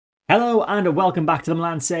Hello and welcome back to the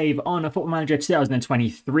Milan Save on Football Manager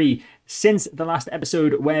 2023. Since the last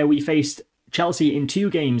episode where we faced Chelsea in 2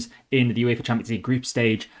 games in the UEFA Champions League group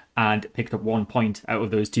stage and picked up 1 point out of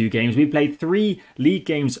those 2 games, we've played 3 league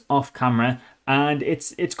games off camera and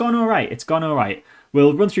it's gone alright.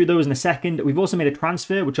 We'll run through those in a second. We've also made a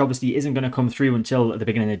transfer, which obviously isn't going to come through until the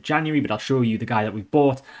beginning of January, but I'll show you the guy that we've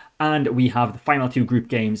bought. And we have the final 2 group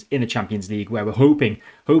games in the Champions League where we're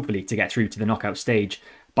hopefully, to get through to the knockout stage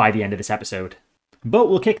by the end of this episode. But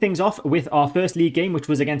we'll kick things off with our first league game, which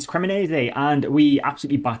was against Cremonese, and we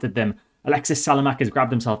absolutely battered them. Alexis Salamakas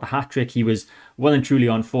grabbed himself a hat-trick. He was well and truly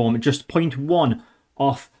on form, just 0.1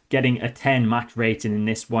 off getting a 10 match rating in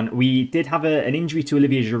this one. We did have an injury to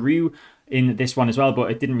Olivier Giroud in this one as well, but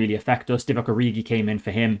it didn't really affect us. Divock Origi came in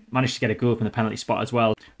for him, managed to get a goal from the penalty spot as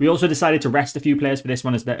well. We also decided to rest a few players for this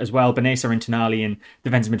one as well. Benessa and Tonali in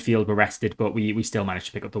defensive midfield were rested, but we still managed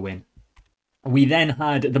to pick up the win. We then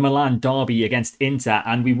had the Milan derby against Inter,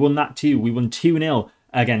 and we won that too. We won 2-0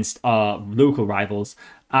 against our local rivals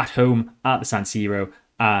at home at the San Siro.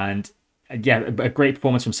 And yeah, a great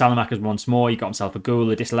performance from Salamakas once more. He got himself a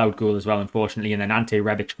goal, a disallowed goal as well, unfortunately, and then Ante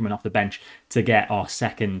Rebic coming off the bench to get our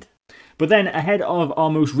second. But then ahead of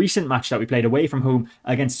our most recent match that we played away from home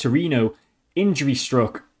against Torino, injury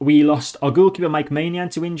struck. We lost our goalkeeper Mike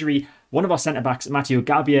Maignan to injury. One of our centre-backs, Matteo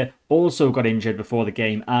Gabbia, also got injured before the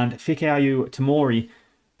game. And Fikayo Tomori,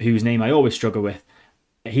 whose name I always struggle with,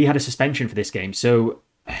 he had a suspension for this game. So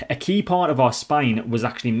a key part of our spine was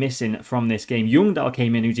actually missing from this game. Youngdahl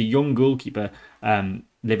came in, who's a young goalkeeper,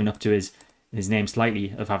 living up to his name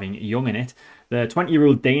slightly of having young in it. The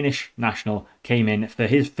 20-year-old Danish national came in for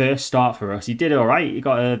his first start for us. He did all right. He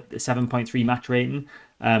got a 7.3 match rating.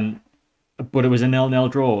 But it was a 0-0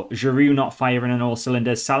 draw. Giroud not firing on all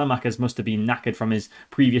cylinders. Salamakas must have been knackered from his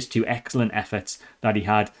previous 2 excellent efforts that he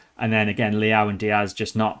had. And then again, Leao and Diaz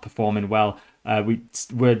just not performing well. We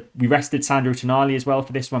rested Sandro Tonali as well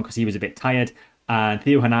for this one because he was a bit tired. And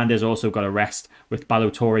Theo Hernandez also got a rest with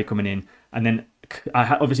Ballo-Touré coming in. And then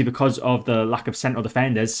obviously because of the lack of central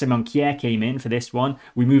defenders, Simon Kjær came in for this one.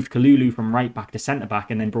 We moved Kalulu from right back to centre back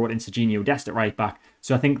and then brought in Serginho Dest at right back.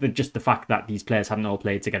 So I think that just the fact that these players hadn't all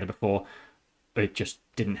played together before, it just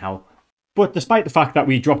didn't help. But despite the fact that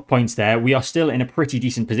we dropped points there, we are still in a pretty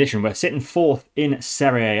decent position. We're sitting 4th in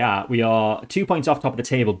Serie A. We are 2 points off top of the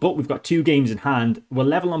table, but we've got 2 games in hand. We're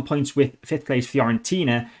level on points with 5th place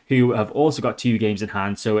Fiorentina, who have also got 2 games in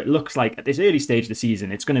hand. So it looks like at this early stage of the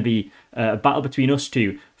season, it's going to be a battle between us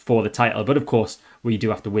two for the title. But of course, we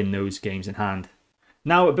do have to win those games in hand.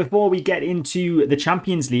 Now, before we get into the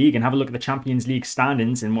Champions League and have a look at the Champions League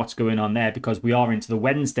standings and what's going on there, because we are into the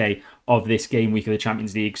Wednesday of this game week of the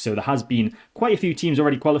Champions League, so there has been quite a few teams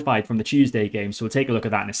already qualified from the Tuesday game, so we'll take a look at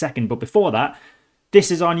that in a second. But before that, this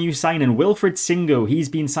is our new signing, Wilfried Singo. He's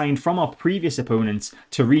been signed from our previous opponents,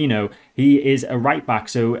 Torino. He is a right back,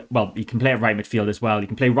 so, well, he can play at right midfield as well. He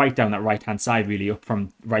can play right down that right-hand side, really, up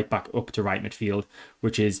from right back up to right midfield,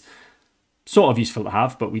 which is sort of useful to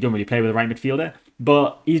have, but we don't really play with a right midfielder.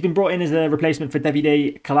 But he's been brought in as a replacement for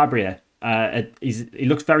Davide Calabria. He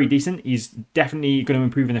looks very decent. He's definitely going to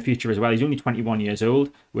improve in the future as well. He's only 21 years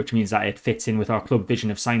old, which means that it fits in with our club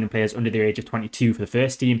vision of signing players under the age of 22 for the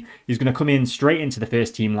first team. He's going to come in straight into the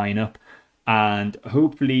first team lineup and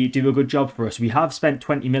hopefully do a good job for us. We have spent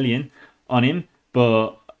 20 million on him,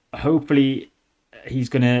 but hopefully he's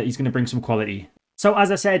going to bring some quality. So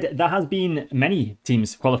as I said, there has been many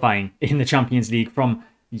teams qualifying in the Champions League from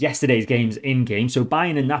yesterday's games in-game. So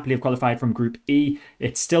Bayern and Napoli have qualified from Group E.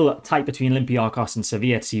 It's still tight between Olympiacos and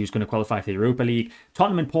Sevilla to see who's going to qualify for the Europa League.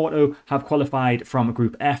 Tottenham and Porto have qualified from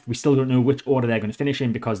Group F. We still don't know which order they're going to finish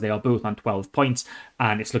in because they are both on 12 points.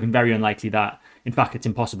 And it's looking very unlikely that, in fact, it's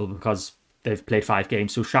impossible because they've played 5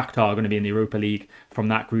 games. So Shakhtar are going to be in the Europa League from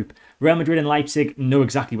that group. Real Madrid and Leipzig know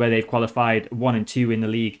exactly where they've qualified, 1 and 2 in the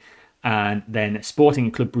league. And then Sporting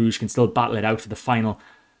and Club Brugge can still battle it out for the final,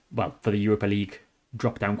 well, for the Europa League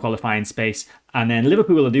drop-down qualifying space. And then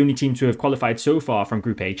Liverpool are the only team to have qualified so far from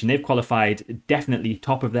Group H, and they've qualified definitely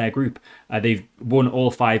top of their group. They've won all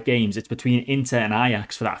 5 games. It's between Inter and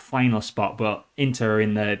Ajax for that final spot, but Inter are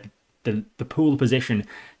in the pole position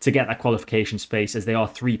to get that qualification space as they are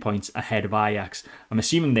 3 points ahead of Ajax. I'm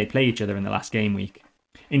assuming they play each other in the last game week.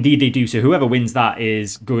 Indeed they do, so whoever wins that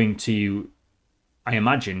is going to, I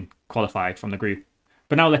imagine, qualify from the group.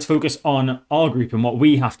 But now let's focus on our group and what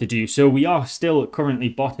we have to do. So we are still currently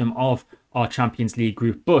bottom of our Champions League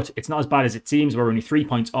group, but it's not as bad as it seems. We're only 3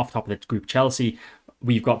 points off top of the group Chelsea.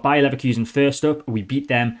 We've got Bayer Leverkusen first up. We beat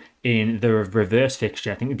them in the reverse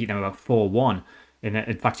fixture. I think we beat them about 4-1.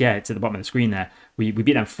 In fact, yeah, it's at the bottom of the screen there. we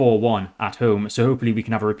beat them 4-1 at home. So hopefully we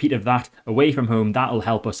can have a repeat of that away from home. That'll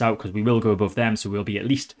help us out because we will go above them. So we'll be at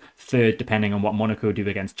least third, depending on what Monaco do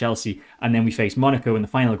against Chelsea. And then we face Monaco in the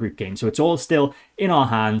final group game. So it's all still in our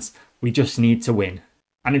hands. We just need to win.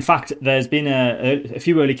 And in fact, there's been a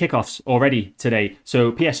few early kickoffs already today.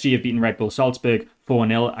 So PSG have beaten Red Bull Salzburg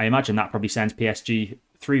 4-0. I imagine that probably sends PSG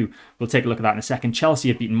through. We'll take a look at that in a second. Chelsea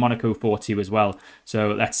have beaten Monaco 4-2 as well.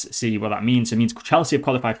 So let's see what that means. So it means Chelsea have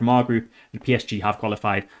qualified from our group and PSG have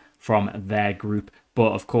qualified from their group.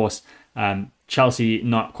 But of course, Chelsea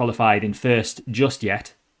not qualified in first just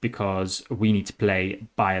yet because we need to play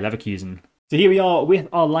Bayer Leverkusen. So here we are with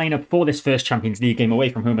our lineup for this first Champions League game away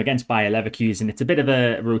from home against Bayer Leverkusen. It's a bit of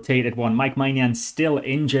a rotated one. Mike Maignan still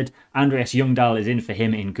injured. Andreas Ljungdahl is in for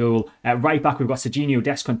him in goal. At right back, we've got Serginho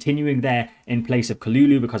Dest continuing there in place of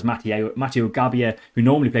Kalulu because Matteo Gabbia, who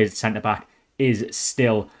normally plays at centre-back, is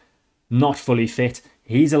still not fully fit.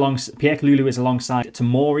 Pierre Kalulu is alongside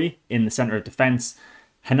Tomori in the centre of defence.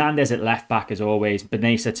 Hernandez at left back as always,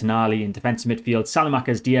 Benessa, Tonali in defensive midfield,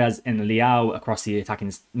 Salamakers, Diaz and Leao across the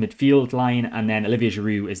attacking midfield line, and then Olivier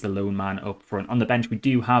Giroud is the lone man up front. On the bench we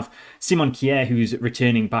do have Simon Kjær, who's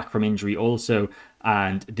returning back from injury also,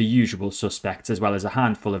 and the usual suspects as well as a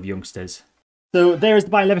handful of youngsters. So there is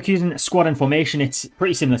the Bayer Leverkusen squad and formation. It's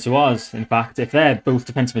pretty similar to ours, in fact. If they're both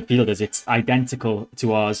defensive midfielders, it's identical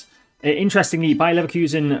to ours. Interestingly, Bayer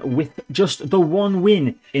Leverkusen, with just the one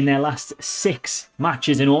win in their last 6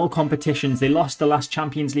 matches in all competitions, they lost the last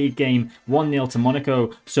Champions League game 1-0 to Monaco,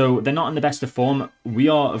 so they're not in the best of form. We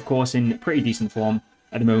are, of course, in pretty decent form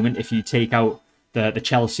at the moment if you take out the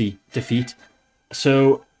Chelsea defeat.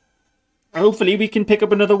 So hopefully we can pick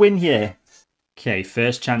up another win here. Okay,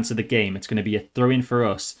 first chance of the game. It's going to be a throw-in for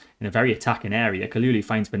us in a very attacking area. Kalulu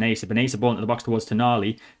finds Benessa. Benessa ball into the box towards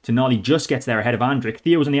Tonali. Tonali just gets there ahead of Andrić.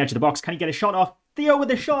 Theo's on the edge of the box. Can he get a shot off? Theo with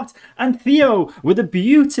a shot. And Theo with a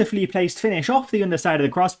beautifully placed finish off the underside of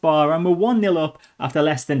the crossbar. And we're 1-0 up after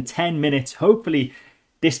less than 10 minutes. Hopefully,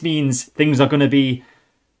 this means things are going to be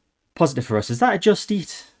positive for us. Is that a Just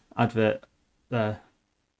Eat advert there?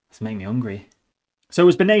 It's making me hungry. So it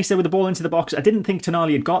was Benessa with the ball into the box. I didn't think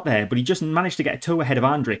Tonali had got there, but he just managed to get a toe ahead of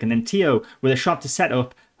Andrić. And then Theo with a shot to set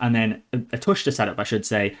up, and then a touch to set up, I should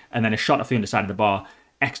say, and then a shot off the underside of the bar.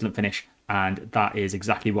 Excellent finish, and that is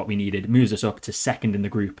exactly what we needed. Moves us up to second in the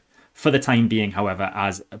group. For the time being, however,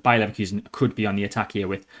 as Bayer Leverkusen could be on the attack here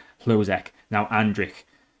with Hlozek. Now Andrić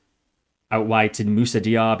out wide to Moussa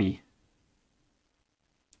Diaby.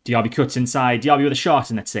 Diaby cuts inside. Diaby with a shot,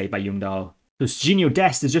 and that's saved by Ljungdahl. So Serginho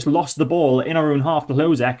Dest has just lost the ball in our own half to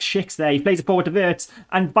Hlozek. Schick's there, he plays it forward to Wirtz.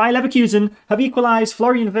 And Bayer Leverkusen have equalised.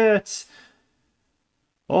 Florian Wirtz.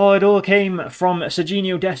 Oh, it all came from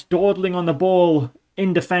Serginho Dest dawdling on the ball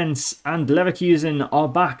in defence. And Leverkusen are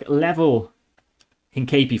back level.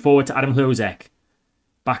 Hincapie forward to Adam Hlozek.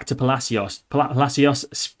 Back to Palacios. Palacios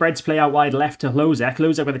spreads play out wide left to Hlozek.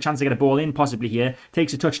 Hlozek with a chance to get a ball in, possibly here.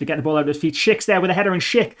 Takes a touch to get the ball out of his feet. Schick's there with a header, and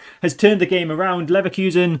Schick has turned the game around.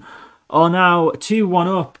 Leverkusen are now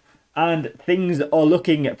 2-1 up, and things are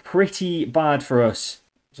looking pretty bad for us.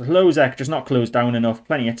 So Hlozek just not closed down enough.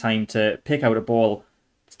 Plenty of time to pick out a ball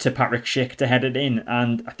to Patrick Schick to head it in.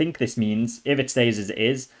 And I think this means, if it stays as it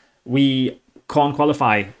is, we can't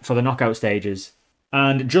qualify for the knockout stages.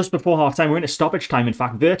 And just before half-time, we're into stoppage time, in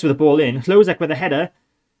fact. Wirtz with the ball in. Hlozek with a header.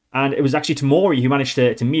 And it was actually Tomori who managed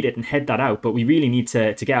to meet it and head that out. But we really need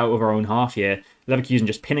to get out of our own half here. Leverkusen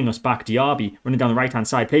just pinning us back. Diaby running down the right-hand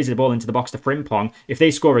side. Plays the ball into the box to Frimpong. If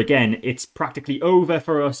they score again, it's practically over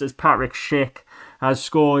for us as Patrick Schick has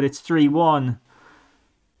scored. It's 3-1.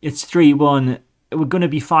 It's 3-1. We're going to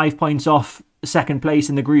be 5 points off second place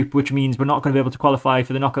in the group, which means we're not going to be able to qualify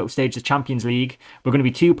for the knockout stage of the Champions League. We're going to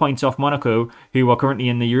be 2 points off Monaco, who are currently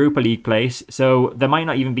in the Europa League place. So there might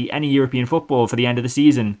not even be any European football for the end of the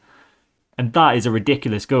season. And that is a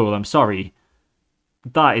ridiculous goal. I'm sorry.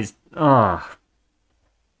 That is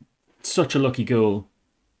such a lucky goal.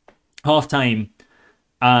 Half time,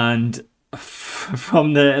 and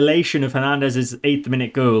from the elation of Hernandez's 8th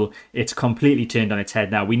minute goal, it's completely turned on its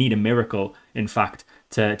head now. We need a miracle, in fact,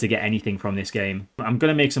 to get anything from this game. I'm going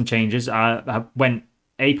to make some changes. I went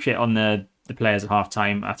apeshit on the players at half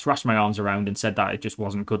time. I thrashed my arms around and said that it just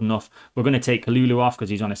wasn't good enough. We're going to take Kalulu off because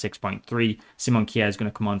he's on a 6.3. Simon Kjær is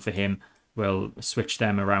going to come on for him. We'll switch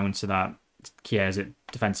them around so that Kjær's at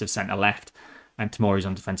defensive centre left and Tomori's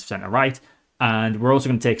on defensive centre right. And we're also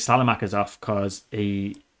going to take Salamakers off because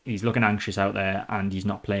he's looking anxious out there and he's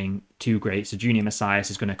not playing too great. So Junior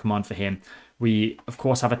Messias is going to come on for him. We, of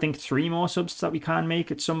course, have, I think, 3 more subs that we can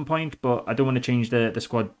make at some point, but I don't want to change the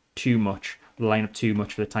squad too much, the lineup too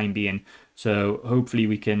much for the time being. So hopefully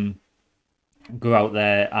we can go out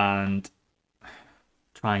there and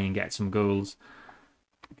try and get some goals.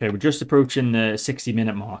 Okay, we're just approaching the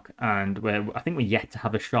 60-minute mark, and I think we're yet to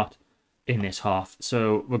have a shot in this half.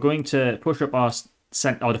 So we're going to push up our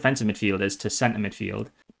defensive midfielders to centre midfield.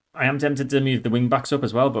 I am tempted to move the wing backs up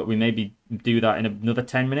as well, but we maybe do that in another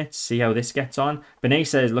 10 minutes, see how this gets on.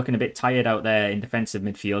 Benessa is looking a bit tired out there in defensive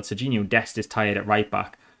midfield. Serginho Dest is tired at right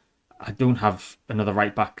back. I don't have another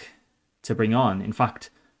right back to bring on. In fact,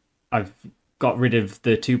 I've got rid of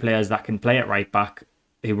the 2 players that can play at right back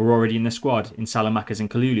who were already in the squad in Salamakers and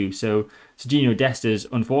Kalulu. So Serginho Dest is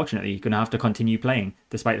unfortunately going to have to continue playing,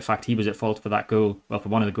 despite the fact he was at fault for that goal, well, for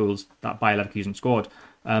one of the goals that Bayer Leverkusen scored.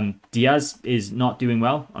 Diaz is not doing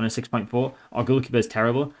well on a 6.4. Our goalkeeper is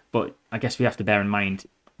terrible, but I guess we have to bear in mind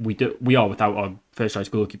we are without our first choice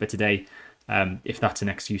goalkeeper today. If that's an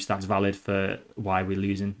excuse that's valid for why we're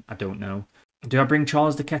losing, I don't know. Do I bring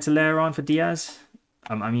Charles de Ketelaere on for Diaz?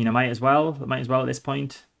 I mean, I might as well at this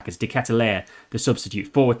point. Because de Ketelaere, the substitute,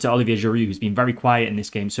 forward to Olivier Giroud, who's been very quiet in this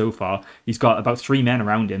game so far. He's got about 3 men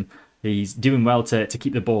around him. He's doing well to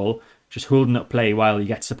keep the ball, just holding up play while he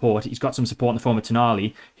gets support. He's got some support in the form of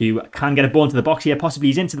Tonali, who can get a ball into the box here. Possibly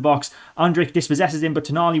he's into the box. Andrich dispossesses him, but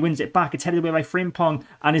Tonali wins it back. It's headed away by Frimpong.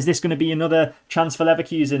 And is this going to be another chance for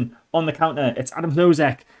Leverkusen on the counter? It's Adam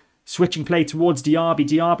Hlozek. Switching play towards Diaby.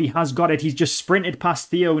 Diaby has got it. He's just sprinted past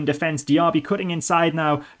Theo in defence. Diaby cutting inside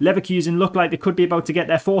now. Leverkusen look like they could be about to get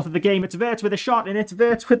their 4th of the game. It's Wirtz with a shot, and it's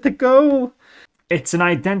Wirtz with the goal. It's an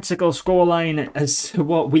identical scoreline as to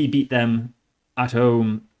what we beat them at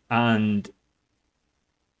home. And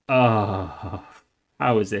how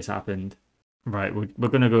has this happened? Right, we're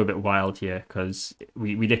going to go a bit wild here because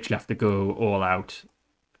we literally have to go all out.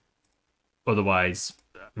 Otherwise,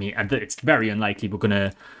 I mean, it's very unlikely we're going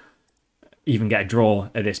to even get a draw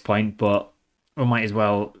at this point, but we might as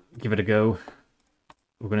well give it a go.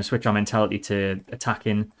 We're going to switch our mentality to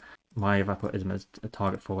attacking. Why have I put him as a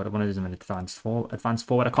target forward? I wanted him an advanced forward.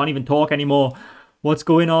 I can't even talk anymore. What's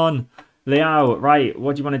going on? Leao, right,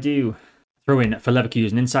 what do you want to do? Throw in for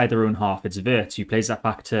Leverkusen inside their own half. It's Wirtz who plays that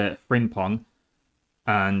back to Frimpong.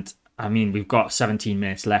 And I mean, we've got 17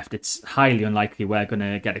 minutes left. It's highly unlikely we're going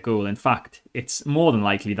to get a goal. In fact, it's more than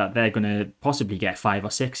likely that they're going to possibly get 5 or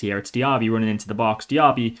 6 here. It's Diaby running into the box.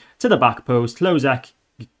 Diaby to the back post. Hlozek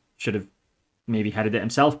should have maybe headed it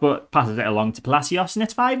himself, but passes it along to Palacios, and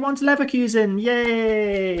it's 5-1 to Leverkusen.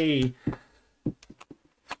 Yay!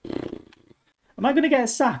 Am I going to get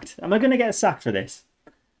sacked? Am I going to get sacked for this?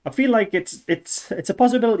 I feel like it's a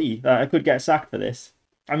possibility that I could get sacked for this.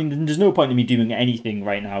 I mean, there's no point in me doing anything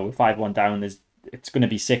right now with 5-1 down. It's going to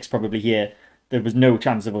be 6 probably here. There was no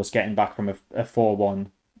chance of us getting back from a 4-1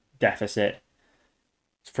 deficit.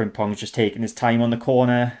 Frimpong's just taking his time on the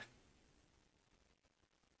corner.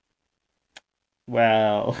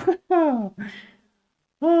 Well,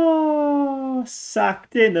 oh,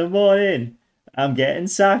 sacked in the morning. I'm getting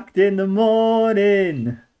sacked in the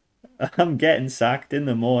morning. I'm getting sacked in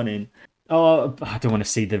the morning. Oh, I don't want to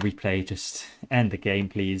see the replay. Just end the game,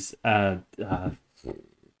 please. I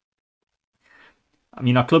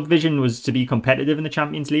mean, our club vision was to be competitive in the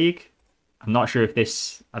Champions League. I'm not sure if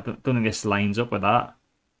this... I don't think this lines up with that.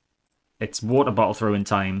 It's water bottle throwing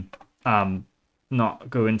time. Not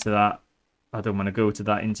go into that. I don't want to go to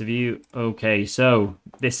that interview. Okay, so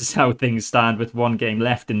this is how things stand with 1 game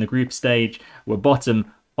left in the group stage. We're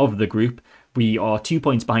bottom of the group. We are 2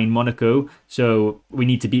 points behind Monaco, so we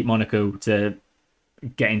need to beat Monaco to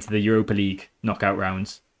get into the Europa League knockout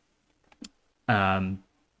rounds. Fans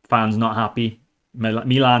not happy.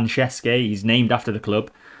 Milan Sheske, he's named after the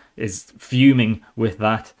club, is fuming with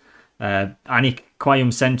that. Anik Kwayum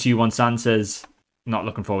Sentu Wonsan says, not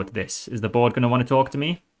looking forward to this. Is the board going to want to talk to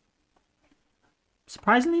me?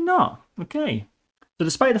 Surprisingly not. Okay. So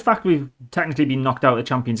despite the fact we've technically been knocked out of the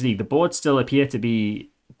Champions League, the board still appear to be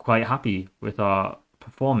quite happy with our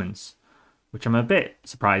performance, which I'm a bit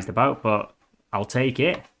surprised about, but I'll take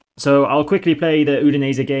it. So I'll quickly play the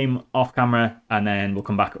Udinese game off camera, and then we'll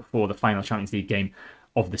come back for the final Champions League game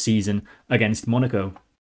of the season against Monaco.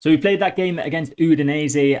 So we played that game against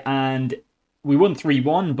Udinese, and we won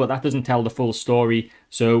 3-1, but that doesn't tell the full story.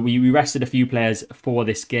 So we rested a few players for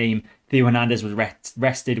this game. Theo Hernandez was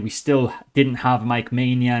rested. We still didn't have Mike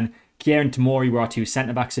Maignan. Kieran Tomori were our 2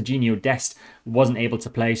 centre-backs. Serginho Dest wasn't able to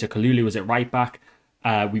play, so Kalulu was at right-back.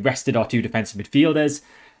 We rested our 2 defensive midfielders.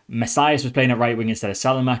 Messias was playing at right wing instead of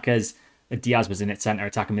Salamakers. Diaz was in at centre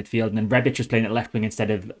attacking midfield. And then Rebic was playing at left wing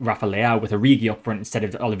instead of Rafa Leao, with Origi up front instead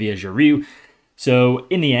of Olivier Giroud. So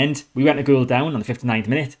in the end, we went a goal down on the 59th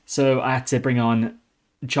minute. So I had to bring on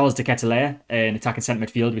Charles de Ketelaere in attacking centre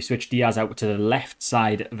midfield. We switched Diaz out to the left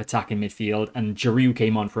side of attacking midfield, and Giroud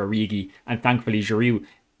came on for Origi. And thankfully, Giroud,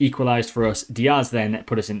 equalised for us. Diaz then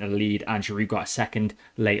put us into the lead, and Giroud got a second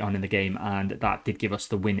late on in the game, and that did give us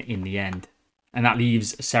the win in the end. And that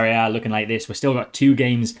leaves Serie A looking like this. We've still got 2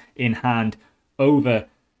 games in hand over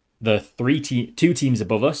the 2 teams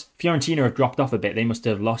above us. Fiorentina have dropped off a bit. They must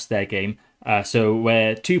have lost their game. So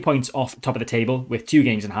we're 2 points off top of the table with 2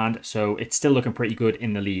 games in hand. So it's still looking pretty good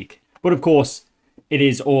in the league. But of course, it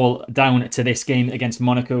is all down to this game against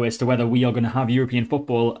Monaco as to whether we are going to have European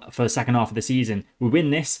football for the second half of the season. We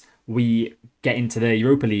win this, we get into the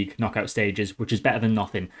Europa League knockout stages, which is better than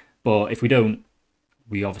nothing. But if we don't,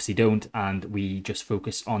 we obviously don't, and we just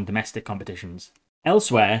focus on domestic competitions.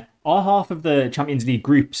 Elsewhere, our half of the Champions League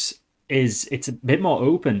groups it's a bit more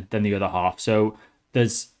open than the other half. So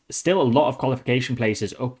there's still a lot of qualification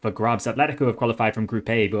places up for grabs. Atletico have qualified from Group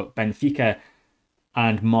A, but Benfica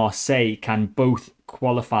and Marseille can both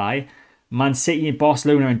qualify. Man City,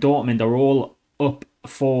 Barcelona and Dortmund are all up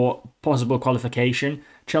for possible qualification.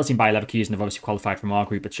 Chelsea and Bayer Leverkusen have obviously qualified from our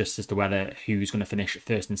group. It's just as to whether who's going to finish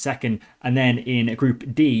first and second. And then in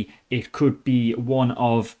Group D, it could be one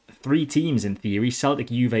of 3 teams in theory. Celtic,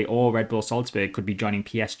 Juve or Red Bull Salzburg could be joining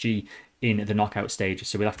PSG in the knockout stage.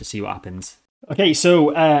 So we'll have to see what happens. Okay,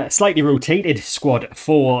 so slightly rotated squad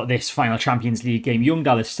for this final Champions League game.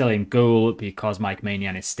 Youngdahl is still in goal because Mike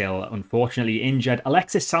Maignan is still unfortunately injured.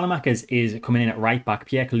 Alexis Salamakers is coming in at right back.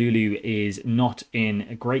 Pierre Kalulu is not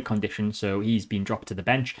in great condition, so he's been dropped to the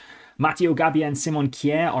bench. Matteo Gabbia and Simon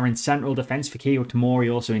Kjær are in central defence. Fikayo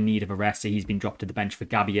Tomori also in need of a rest, so he's been dropped to the bench for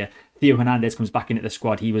Gabbia. Theo Hernandez comes back into the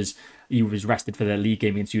squad. He was rested for the league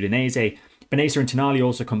game against Udinese. Benessa and Tonali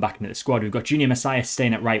also come back into the squad. We've got Junior Messias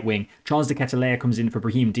staying at right wing. Charles de Ketelaere comes in for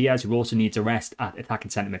Brahim Diaz, who also needs a rest at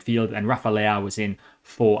attacking centre midfield. And Rafa Leao was in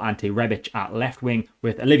for Ante Rebic at left wing,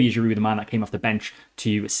 with Olivier Giroud, the man that came off the bench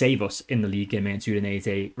to save us in the league game against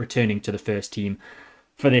Udinese, returning to the first team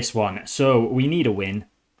for this one. So we need a win.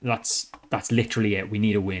 That's literally it. We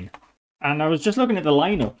need a win. And I was just looking at the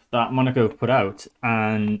lineup that Monaco put out,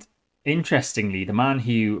 and interestingly, the man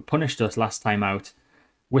who punished us last time out,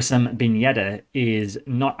 Wissam Ben Yedder, is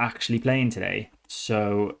not actually playing today.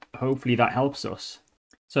 So hopefully that helps us.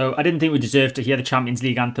 So I didn't think we deserved to hear the Champions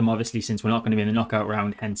League anthem, obviously, since we're not going to be in the knockout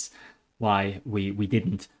round, hence why we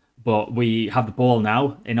didn't. But we have the ball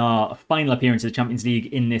now in our final appearance of the Champions League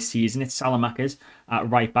in this season. It's Salamakers at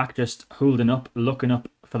right back, just holding up, looking up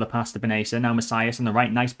for the pass to Benessa. Now Messias on the right.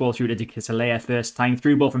 Nice ball through to De Ketelaere first time.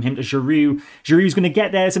 Through ball from him to Giroud. Giroud's going to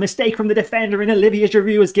get there. It's a mistake from the defender, and Olivier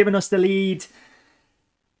Giroud has given us the lead.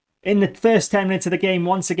 In the first 10 minutes of the game,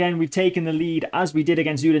 once again, we've taken the lead as we did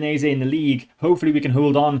against Udinese in the league. Hopefully we can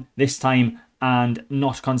hold on this time and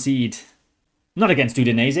not concede. Not against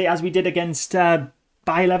Udinese, as we did against Bayer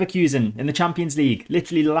Leverkusen in the Champions League.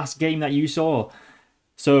 Literally the last game that you saw.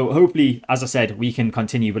 So hopefully, as I said, we can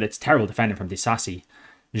continue, but it's terrible defending from Disasi.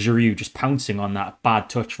 Giroud just pouncing on that bad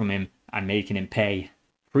touch from him and making him pay.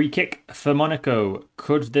 Free kick for Monaco.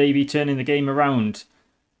 Could they be turning the game around?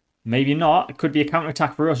 Maybe not. It could be a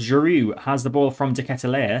counter-attack for us. Giroud has the ball from De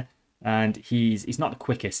Ketelaere, and he's not the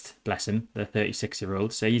quickest, bless him, the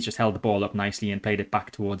 36-year-old. So he's just held the ball up nicely and played it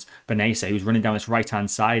back towards Benessa, who's running down this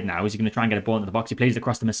right-hand side now. Is he going to try and get a ball into the box? He plays it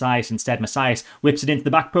across to Messias instead. Messias whips it into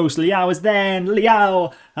the back post. Leao is there, and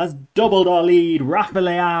Leao has doubled our lead. Rafa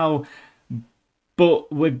Leao.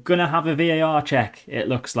 But we're going to have a VAR check, it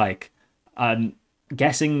looks like. I'm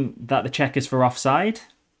guessing that the check is for offside.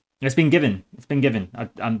 It's been given. It's been given.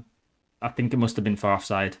 I think it must have been for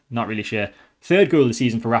offside. Not really sure. Third goal of the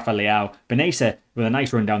season for Rafa Leao. Benessa with a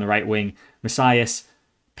nice run down the right wing. Messias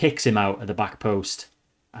picks him out at the back post,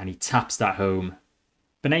 and he taps that home.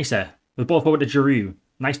 Benessa with the ball forward to Giroud.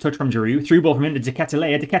 Nice touch from Giroud. Through ball from him to De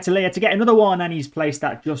Ketelaere. De Ketelaere to get another one, and he's placed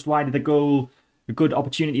that just wide of the goal. A good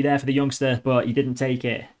opportunity there for the youngster, but he didn't take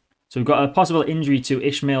it. So we've got a possible injury to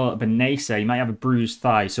Ismail Benessa. He might have a bruised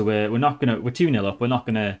thigh, so we're 2-0 up. We're not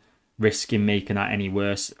gonna risk him making that any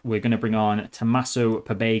worse. We're going to bring on Tommaso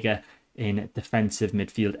Pobega in defensive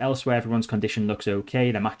midfield. Elsewhere, everyone's condition looks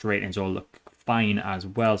okay. The match ratings all look fine as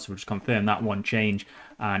well. So we'll just confirm that one change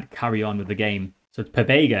and carry on with the game. So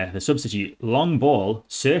Pobega, the substitute, long ball,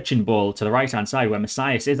 searching ball to the right-hand side where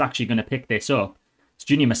Messias is actually going to pick this up. It's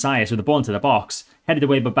Junior Messias with the ball into the box, headed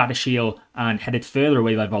away by Badiashile and headed further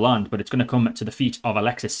away by Voland, but it's going to come to the feet of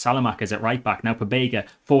Alexis Salamakers at right back. Now Pobega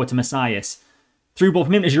forward to Messias. Through ball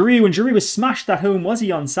from him to Giroud, and Giroud has smashed that home. Was he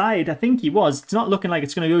onside? I think he was. It's not looking like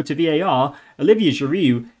it's going to go to VAR. Olivier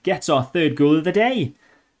Giroud gets our third goal of the day.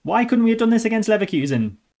 Why couldn't we have done this against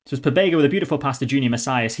Leverkusen? So it's Pobega with a beautiful pass to Junior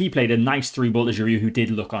Messias. He played a nice through ball to Giroud, who did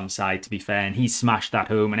look onside, to be fair, and he smashed that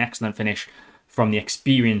home. An excellent finish from the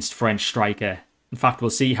experienced French striker. In fact, we'll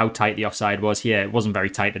see how tight the offside was here. It wasn't very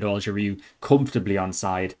tight at all. Giroud comfortably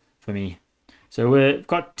onside for me. So we've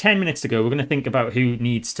got 10 minutes to go. We're going to think about who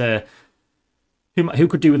needs to... Who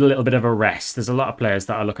could do with a little bit of a rest. There's a lot of players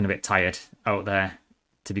that are looking a bit tired out there,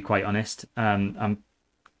 to be quite honest. I'm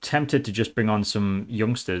tempted to just bring on some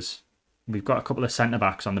youngsters. We've got a couple of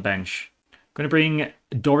centre-backs on the bench. Going to bring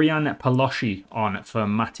Dorian Paloschi on for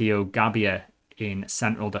Matteo Gabbia in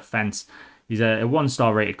central defence. He's a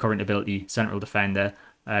 1-star rated current ability central defender.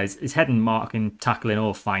 His heading, marking, tackling,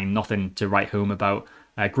 all fine. Nothing to write home about.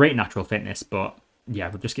 Great natural fitness, but yeah,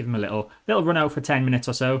 we'll just give him a little run out for 10 minutes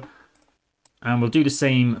or so. And we'll do the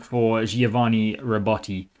same for Giovanni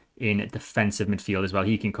Rabotti in defensive midfield as well.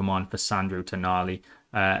 He can come on for Sandro Tonali.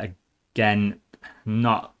 Again,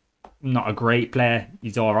 not a great player.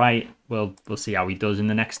 He's all right. We'll see how he does in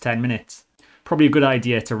the next 10 minutes. Probably a good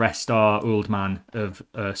idea to rest our old man of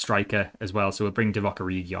striker as well. So we'll bring Divock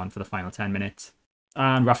Origi on for the final 10 minutes.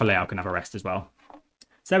 And Rafa Leao can have a rest as well.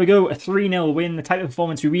 So there we go, a 3-0 win. The type of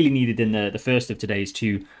performance we really needed in the first of today's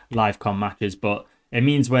 2 live com matches. But it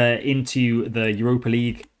means we're into the Europa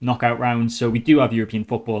League knockout round. So we do have European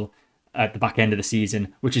football at the back end of the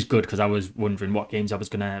season, which is good because I was wondering what games I was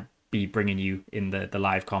going to be bringing you in the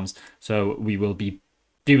live comms. So we will be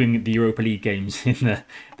doing the Europa League games in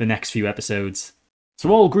the next few episodes. So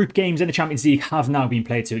all group games in the Champions League have now been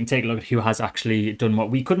played, so we can take a look at who has actually done what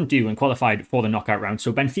we couldn't do and qualified for the knockout round.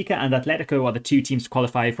 So Benfica and Atletico are the 2 teams to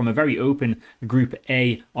qualify from a very open Group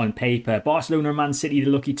A on paper. Barcelona and Man City, the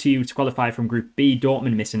lucky 2 to qualify from Group B.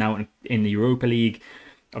 Dortmund missing out in the Europa League.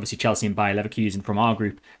 Obviously Chelsea and Bayer Leverkusen from our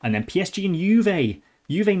group. And then PSG and Juve.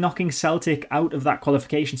 Juve knocking Celtic out of that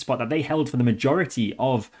qualification spot that they held for the majority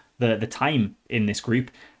of the time in this group.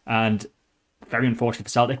 And very unfortunate for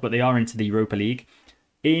Celtic, but they are into the Europa League.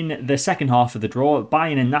 In the second half of the draw,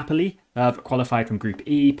 Bayern and Napoli have qualified from Group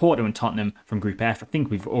E, Porto and Tottenham from Group F. I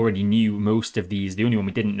think we've already knew most of these. The only one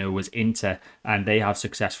we didn't know was Inter, and they have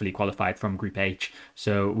successfully qualified from Group H.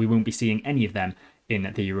 So we won't be seeing any of them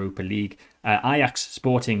in the Europa League. Ajax,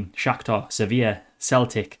 Sporting, Shakhtar, Sevilla,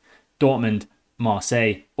 Celtic, Dortmund,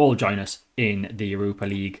 Marseille all join us in the Europa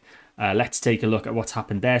League. Let's take a look at what's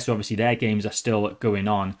happened there. So obviously their games are still going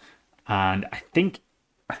on, and I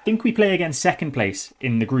think we play against second place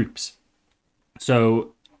in the groups.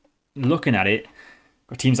 So looking at it,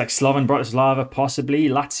 got teams like Slovan Bratislava, possibly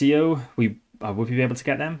Lazio. Would we be able to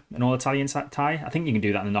get them an all-Italian tie? I think you can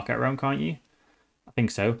do that in the knockout round, can't you? I think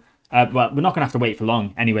so. Well, we're not going to have to wait for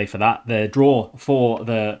long anyway for that. The draw for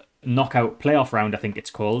the knockout playoff round, I think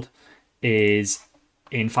it's called, is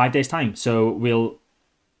in 5 days' time. So we'll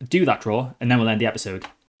do that draw and then we'll end the episode.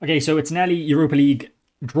 Okay, so it's nearly Europa League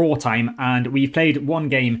draw time, and we've played one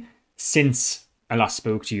game since I last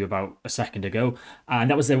spoke to you about a second ago,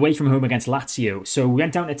 and that was away from home against Lazio. So we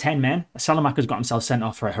went down to 10 men. Salamaca's got himself sent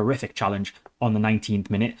off for a horrific challenge on the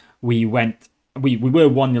 19th minute. We were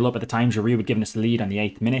 1-0 up at the time. Giroud had given us the lead on the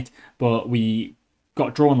 8th minute, but we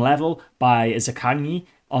got drawn level by Zaccagni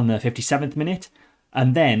on the 57th minute,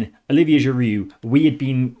 and then Olivier Giroud,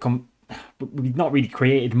 we've not really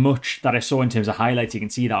created much that I saw in terms of highlights. You can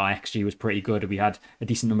see that our XG was pretty good. We had a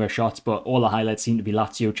decent number of shots, but all the highlights seemed to be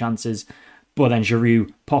Lazio chances. But then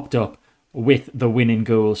Giroud popped up with the winning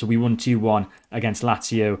goal. So we won 2-1 against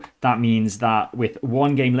Lazio. That means that with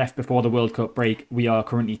one game left before the World Cup break, we are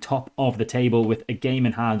currently top of the table with a game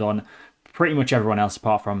in hand on pretty much everyone else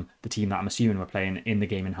apart from the team that I'm assuming we're playing in the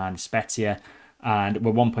game in hand, Spezia. And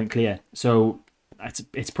we're 1 point clear. So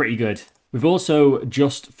it's pretty good. We've also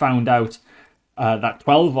just found out that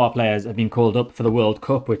 12 of our players have been called up for the World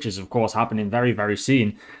Cup, which is, of course, happening very, very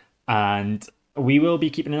soon. And we will be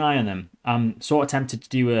keeping an eye on them. I'm sort of tempted to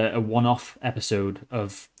do a one-off episode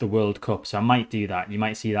of the World Cup, so I might do that. You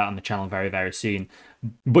might see that on the channel very, very soon.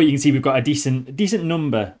 But you can see we've got a decent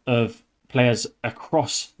number of players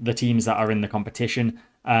across the teams that are in the competition.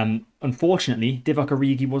 Unfortunately, Divock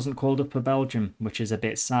Origi wasn't called up for Belgium, which is a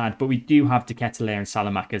bit sad. But we do have De Ketelaere and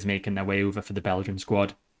Salamakas making their way over for the Belgian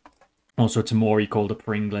squad. Also, Tomori called up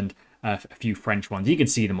for England, a few French ones. You can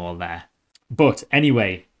see them all there. But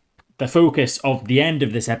anyway, the focus of the end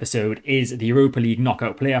of this episode is the Europa League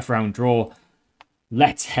knockout playoff round draw.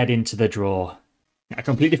 Let's head into the draw. I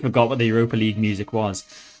completely forgot what the Europa League music was.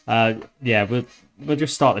 Yeah, we'll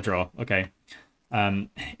just start the draw. Okay.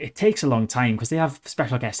 It takes a long time because they have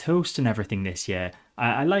special guest hosts and everything this year.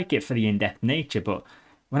 I like it for the in-depth nature, but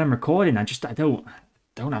when I'm recording, I don't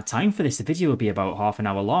have time for this. The video will be about half an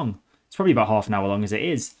hour long. It's probably about half an hour long as it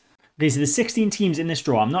is. Okay, so there's 16 teams in this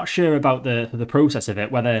draw. I'm not sure about the process of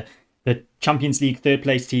it, whether the Champions League third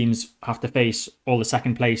place teams have to face all the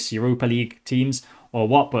second place Europa League teams, or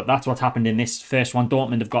what, but that's what's happened in this first one.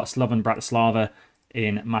 Dortmund have got Slovan Bratislava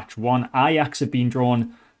in match 1. Ajax have been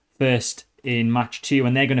drawn first in match 2,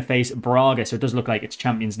 and they're going to face Braga, so it does look like it's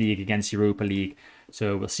Champions League against Europa League,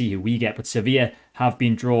 so we'll see who we get. But Sevilla have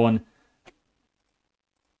been drawn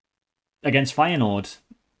against Feyenoord.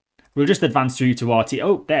 We'll just advance through to our team.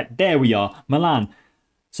 Oh, there we are, Milan.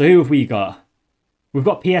 So who have we got? We've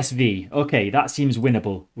got PSV. Okay, that seems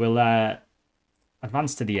winnable. We'll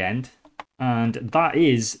advance to the end, and that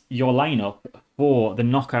is your lineup for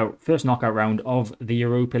the first knockout round of the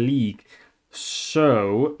Europa League.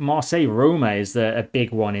 So Marseille-Roma is a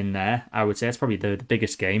big one in there, I would say. It's probably the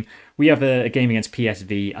biggest game. We have a game against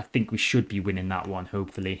PSV. I think we should be winning that one,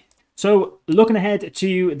 hopefully. So looking ahead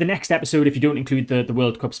to the next episode, if you don't include the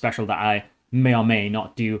World Cup special that I may or may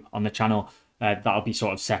not do on the channel, that'll be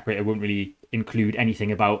sort of separate. It won't really include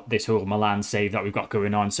anything about this whole Milan save that we've got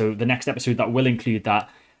going on. So the next episode that will include that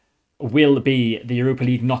will be the Europa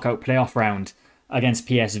League knockout playoff round against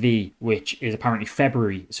PSV, which is apparently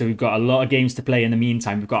February. So we've got a lot of games to play in the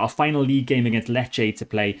meantime. We've got our final league game against Lecce to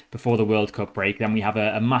play before the World Cup break. Then we have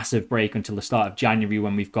a massive break until the start of January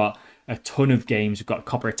when we've got a ton of games. We've got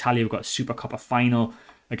Coppa Italia, we've got a Super Coppa final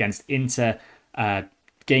against Inter,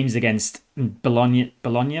 games against Bologna.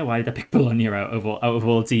 Why did I pick Bologna out of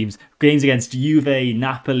all teams? Games against Juve,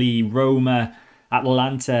 Napoli, Roma,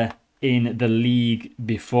 Atalanta in the league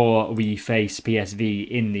before we face PSV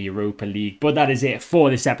in the Europa League. But that is it for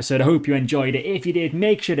this episode. I hope you enjoyed it. If you did,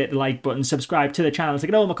 make sure to hit the like button, subscribe to the channel to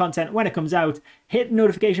get all my content when it comes out, hit the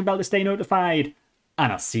notification bell to stay notified,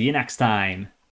 and I'll see you next time.